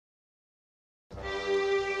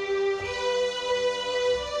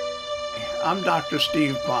I'm Dr.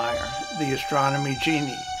 Steve Beyer, the Astronomy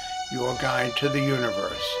Genie, your guide to the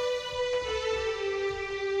universe.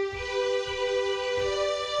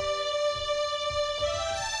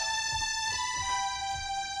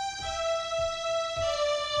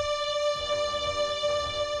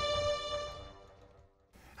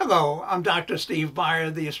 Hello, I'm Dr. Steve Beyer,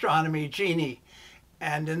 the Astronomy Genie,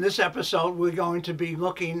 and in this episode we're going to be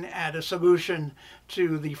looking at a solution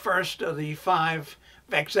to the first of the 5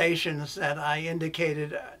 vexations that I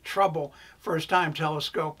indicated trouble first-time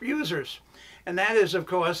telescope users. And that is, of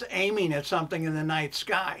course, aiming at something in the night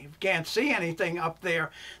sky. If you can't see anything up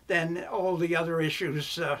there, then all the other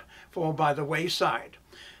issues fall by the wayside.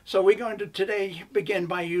 So we're going to today begin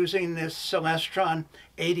by using this Celestron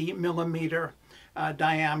 80 millimeter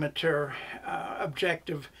diameter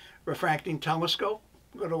objective refracting telescope,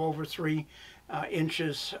 a little over 3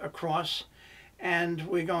 inches across. And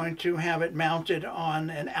we're going to have it mounted on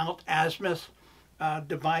an alt-azimuth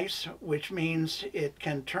device, which means it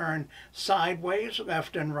can turn sideways,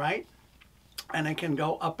 left and right, and it can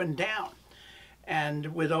go up and down.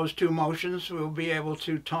 And with those 2 motions, we'll be able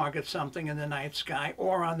to target something in the night sky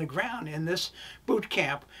or on the ground. In this boot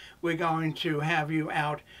camp, we're going to have you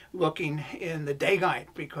out looking in the daylight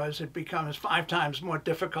because it becomes 5 times more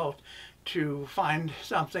difficult to find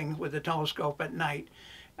something with a telescope at night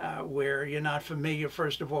where you're not familiar,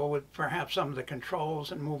 first of all, with perhaps some of the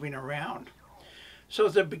controls and moving around. So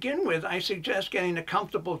to begin with, I suggest getting a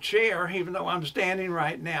comfortable chair, even though I'm standing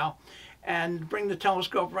right now, and bring the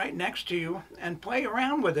telescope right next to you and play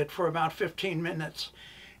around with it for about 15 minutes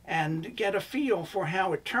and get a feel for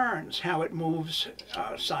how it turns, how it moves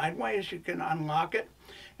sideways. You can unlock it,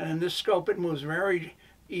 and in this scope it moves very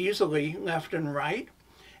easily left and right,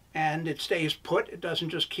 and it stays put. It doesn't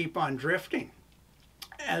just keep on drifting.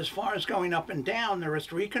 As far as going up and down, there are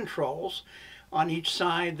 3 controls. On each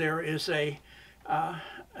side there is a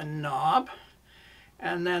knob,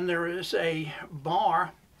 and then there is a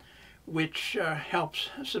bar which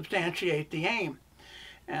helps substantiate the aim.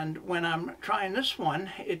 And when I'm trying this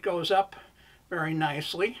one, it goes up very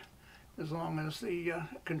nicely, as long as the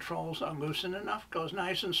controls are loosened enough. It goes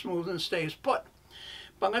nice and smooth and stays put.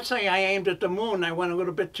 But let's say I aimed at the moon, I went a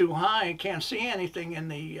little bit too high, I can't see anything in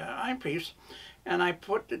the eyepiece, and I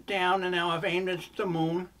put it down, and now I've aimed at the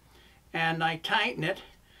moon, and I tighten it.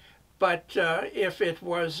 But if it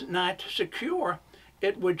was not secure,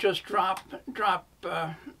 it would just drop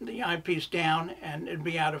the eyepiece down, and it'd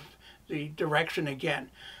be out of the direction again.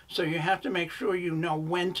 So you have to make sure you know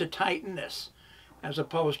when to tighten this, as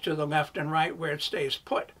opposed to the left and right where it stays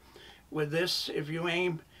put. With this, if you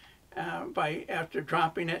aim after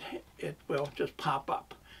dropping it, it will just pop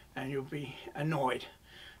up, and you'll be annoyed.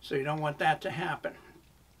 So you don't want that to happen.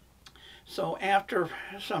 So after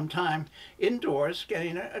some time indoors,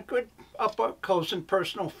 getting a good up close and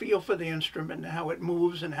personal feel for the instrument and how it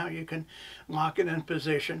moves and how you can lock it in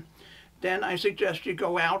position, then I suggest you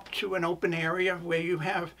go out to an open area where you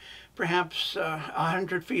have perhaps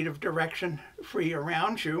 100 feet of direction free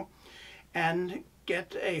around you, and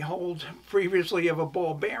get a hold previously of a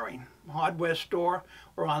ball bearing. Hardware store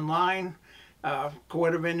or online,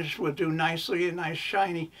 1/4 inch will do nicely, a nice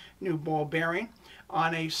shiny new ball bearing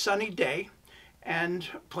on a sunny day, and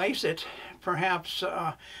place it perhaps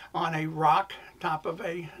on a rock, top of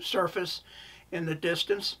a surface in the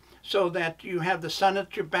distance, so that you have the sun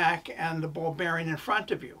at your back and the ball bearing in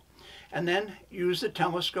front of you. And then use the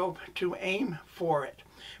telescope to aim for it.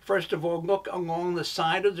 First of all, look along the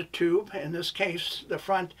side of the tube. In this case, the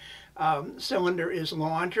front cylinder is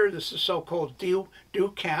larger. This is so-called dew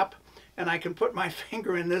cap. And I can put my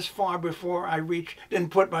finger in this far before I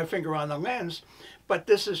didn't put my finger on the lens, but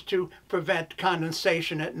this is to prevent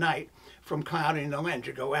condensation at night from clouding the lens.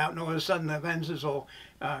 You go out and all of a sudden the lens is all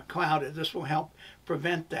clouded. This will help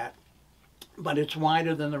prevent that. But it's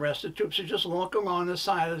wider than the rest of the tube, so just look along the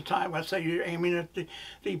side of the tube. Let's say you're aiming at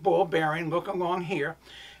the ball bearing, look along here.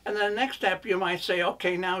 And then the next step, you might say,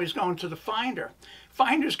 okay, now he's going to the finder.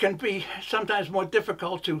 Finders can be sometimes more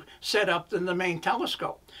difficult to set up than the main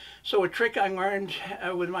telescope. So a trick I learned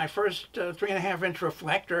with my first 3.5 inch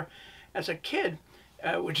reflector as a kid,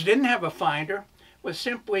 which didn't have a finder, was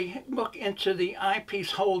simply look into the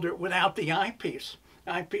eyepiece holder without the eyepiece.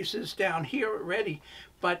 The eyepiece is down here ready,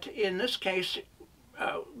 but in this case,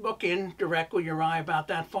 look in directly, your eye about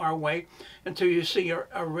that far away, until you see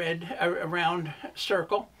a round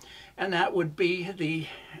circle, and that would be the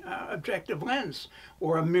objective lens,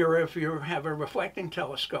 or a mirror if you have a reflecting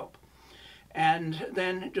telescope. And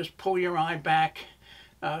then just pull your eye back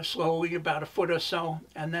slowly, about 1 foot or so,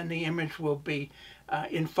 and then the image will be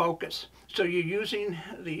in focus. So you're using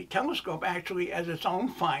the telescope actually as its own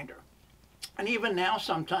finder. And even now,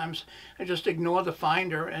 sometimes I just ignore the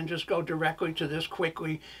finder and just go directly to this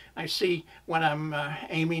quickly. I see what I'm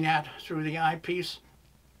aiming at through the eyepiece,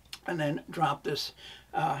 and then drop this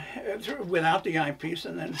without the eyepiece,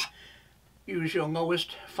 and then use your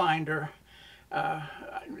lowest finder,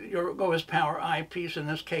 your lowest power eyepiece. In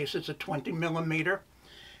this case, it's a 20 millimeter,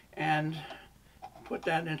 and put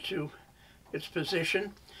that into its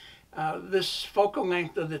position. This focal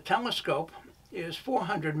length of the telescope is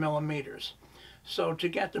 400 millimeters. So to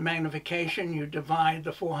get the magnification, you divide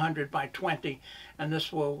the 400 by 20, and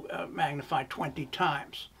this will magnify 20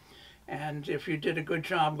 times. And if you did a good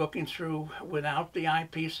job looking through without the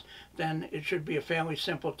eyepiece, then it should be a fairly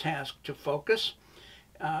simple task to focus.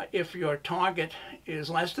 If your target is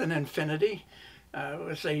less than infinity,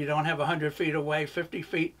 let's say you don't have 100 feet away, 50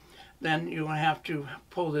 feet, then you will have to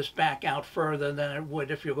pull this back out further than it would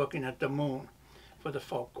if you're looking at the moon for the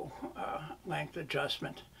focal length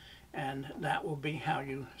adjustment. And that will be how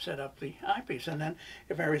you set up the eyepiece. And then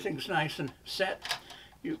if everything's nice and set,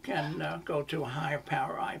 you can go to a higher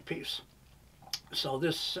power eyepiece. So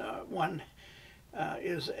this one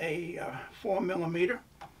is a 4 millimeter,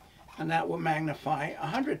 and that will magnify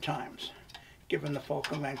 100 times given the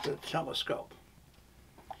focal length of the telescope.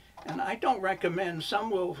 And I don't recommend, some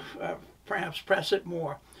will perhaps press it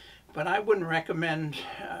more, but I wouldn't recommend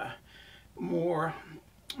more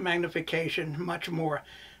magnification, much more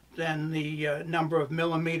than the number of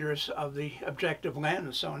millimeters of the objective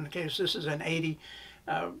lens. So in the case this is an 80,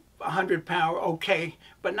 100 power, okay,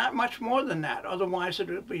 but not much more than that. Otherwise it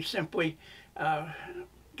would be simply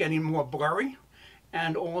getting more blurry,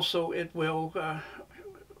 and also it will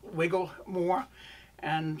wiggle more,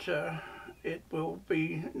 and it will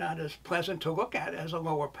be not as pleasant to look at as a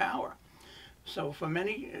lower power. So for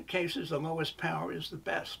many cases, the lowest power is the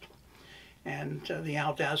best. And the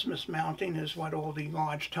alt-azimuth mounting is what all the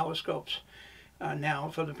large telescopes now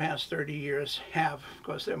for the past 30 years have,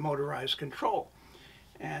 because they're motorized control.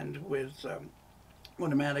 And with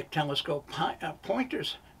automatic telescope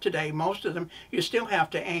pointers today, most of them, you still have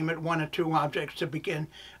to aim at one or two objects to begin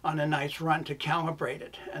on a nice run to calibrate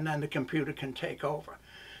it, and then the computer can take over.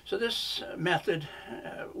 So this method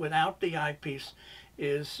without the eyepiece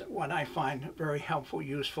is what I find very helpful,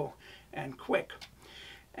 useful, and quick.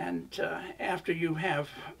 And after you have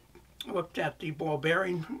looked at the ball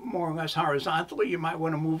bearing more or less horizontally, you might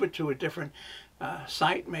want to move it to a different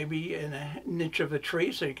site, maybe in a niche of a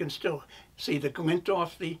tree, so you can still see the glint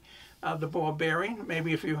off the ball bearing.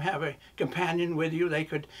 Maybe if you have a companion with you, they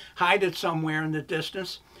could hide it somewhere in the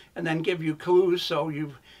distance and then give you clues, so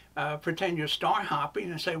you pretend you're star hopping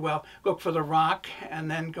and say, well, look for the rock, and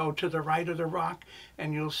then go to the right of the rock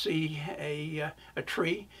and you'll see a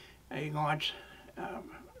tree, a large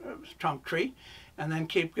trunk tree, and then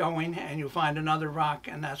keep going and you'll find another rock,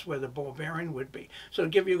 and that's where the ball bearing would be. So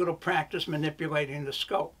give you a little practice manipulating the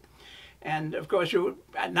scope. And of course you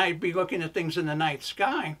at night be looking at things in the night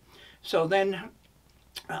sky, so then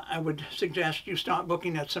I would suggest you start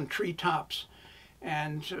looking at some treetops.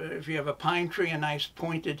 And if you have a pine tree, a nice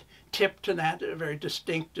pointed tip to that, a very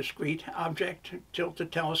distinct, discrete object, tilt the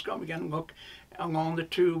telescope, again look along the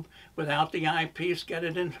tube without the eyepiece, get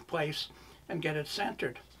it in place and get it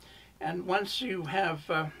centered. And once you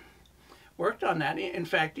have worked on that, in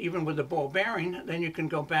fact even with the ball bearing, then you can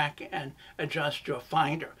go back and adjust your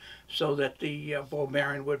finder so that the ball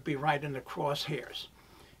bearing would be right in the crosshairs.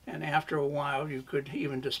 And after a while you could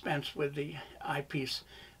even dispense with the eyepiece,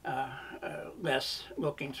 less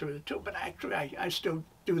looking through the tube. But actually I still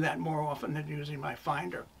do that more often than using my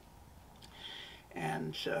finder.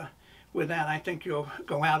 And with that, I think you'll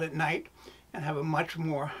go out at night and have a much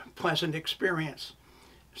more pleasant experience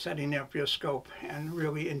setting up your scope and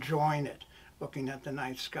really enjoying it, looking at the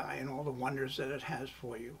night sky and all the wonders that it has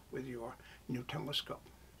for you with your new telescope.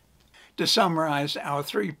 To summarize our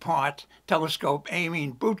three-part telescope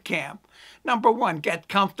aiming boot camp: number one, get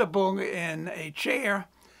comfortable in a chair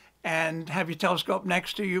and have your telescope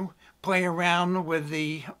next to you. Play around with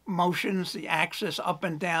the motions, the axis up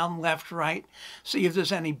and down, left, right. See if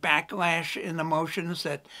there's any backlash in the motions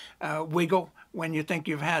that wiggle when you think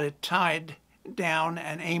you've had it tied down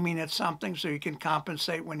and aiming at something, so you can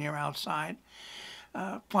compensate when you're outside.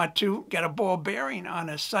 Part two, get a ball bearing on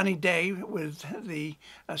a sunny day with the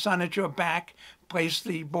sun at your back. Place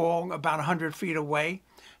the ball about 100 feet away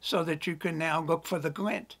so that you can now look for the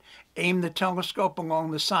glint. Aim the telescope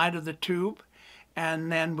along the side of the tube,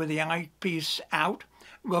 and then with the eyepiece out,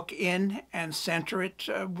 look in and center it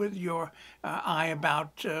with your eye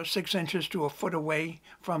about 6 inches to a foot away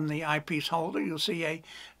from the eyepiece holder. You'll see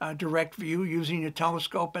a direct view using your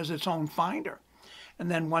telescope as its own finder.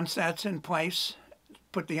 And then once that's in place,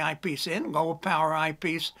 put the eyepiece in, lower power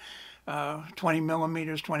eyepiece, 20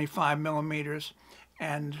 millimeters, 25 millimeters,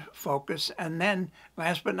 and focus. And then,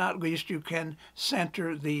 last but not least, you can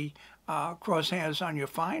center the crosshairs on your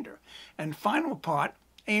finder. And final part,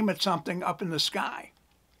 aim at something up in the sky,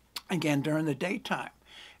 again during the daytime.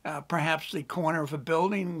 Perhaps the corner of a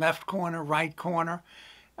building, left corner, right corner,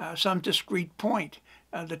 some discrete point,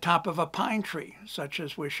 the top of a pine tree, such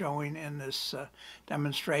as we're showing in this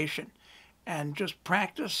demonstration. And just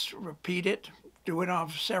practice, repeat it, do it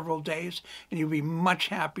over several days, and you'll be much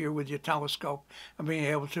happier with your telescope and being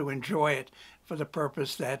able to enjoy it for the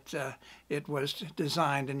purpose that it was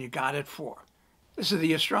designed and you got it for. This is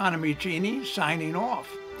the Astronomy Genie signing off.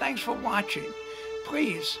 Thanks for watching.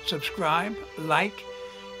 Please subscribe, like,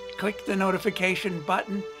 click the notification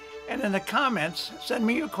button, and in the comments, send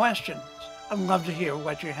me your questions. I'd love to hear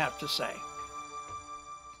what you have to say.